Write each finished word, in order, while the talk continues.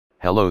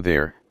Hello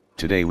there,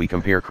 today we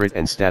compare crit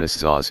and status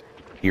zaws.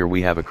 Here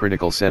we have a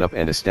critical setup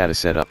and a status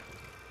setup.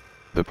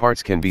 The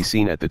parts can be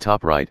seen at the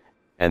top right,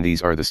 and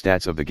these are the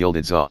stats of the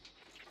gilded zaw.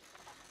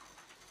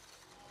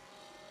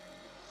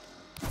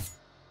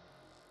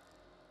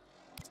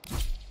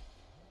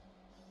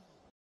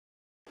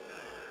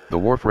 The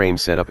Warframe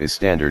setup is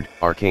standard,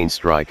 Arcane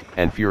Strike,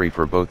 and Fury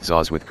for both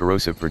zaws with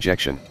corrosive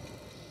projection.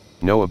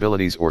 No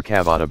abilities or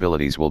caveat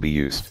abilities will be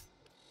used.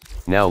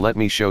 Now let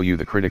me show you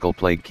the critical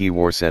plague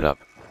Keewar setup.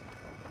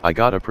 I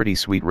got a pretty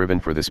sweet ribbon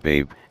for this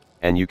babe,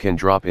 and you can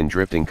drop in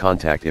drifting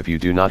contact if you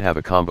do not have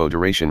a combo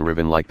duration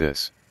ribbon like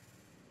this.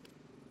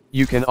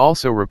 You can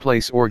also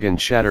replace organ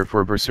shatter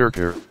for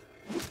berserker.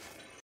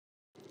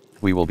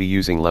 We will be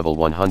using level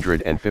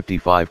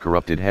 155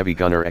 corrupted heavy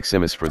gunner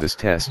Eximus for this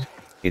test.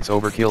 It's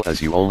overkill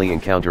as you only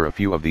encounter a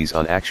few of these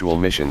on actual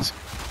missions,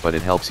 but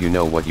it helps you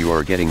know what you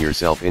are getting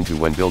yourself into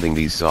when building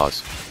these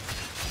zaws.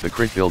 The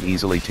crit build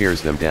easily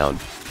tears them down,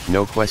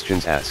 no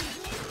questions asked.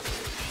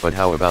 But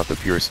how about the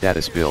pure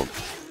status build?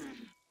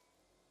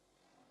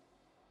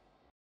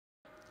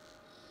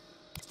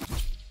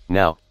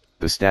 Now,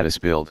 the status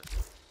build.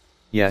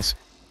 Yes,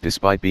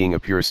 despite being a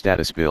pure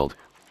status build,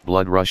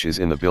 Blood Rush is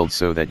in the build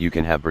so that you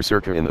can have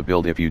Berserker in the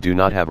build if you do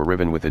not have a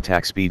ribbon with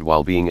attack speed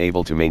while being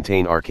able to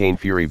maintain Arcane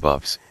Fury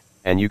buffs,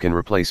 and you can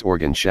replace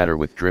Organ Shatter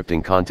with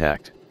Drifting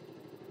Contact.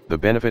 The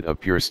benefit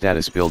of pure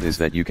status build is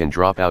that you can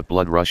drop out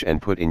Blood Rush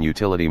and put in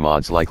utility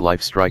mods like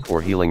Life Strike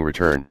or Healing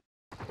Return.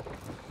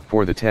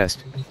 For the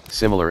test,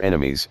 similar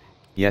enemies.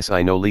 Yes,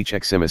 I know Leech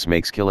Eximus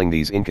makes killing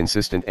these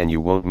inconsistent and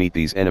you won't meet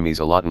these enemies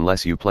a lot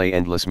unless you play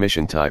endless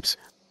mission types,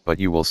 but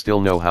you will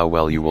still know how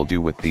well you will do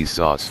with these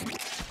zaws.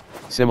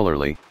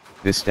 Similarly,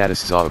 this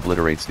status zaw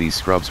obliterates these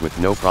scrubs with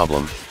no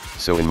problem,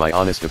 so in my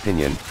honest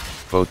opinion,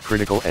 both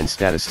critical and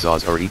status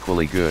zaws are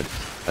equally good,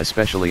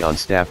 especially on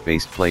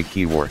staff-based plague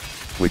Keewar,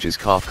 which is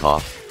cough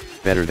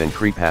cough, better than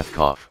creep hath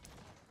cough.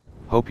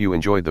 Hope you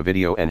enjoyed the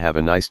video and have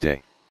a nice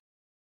day.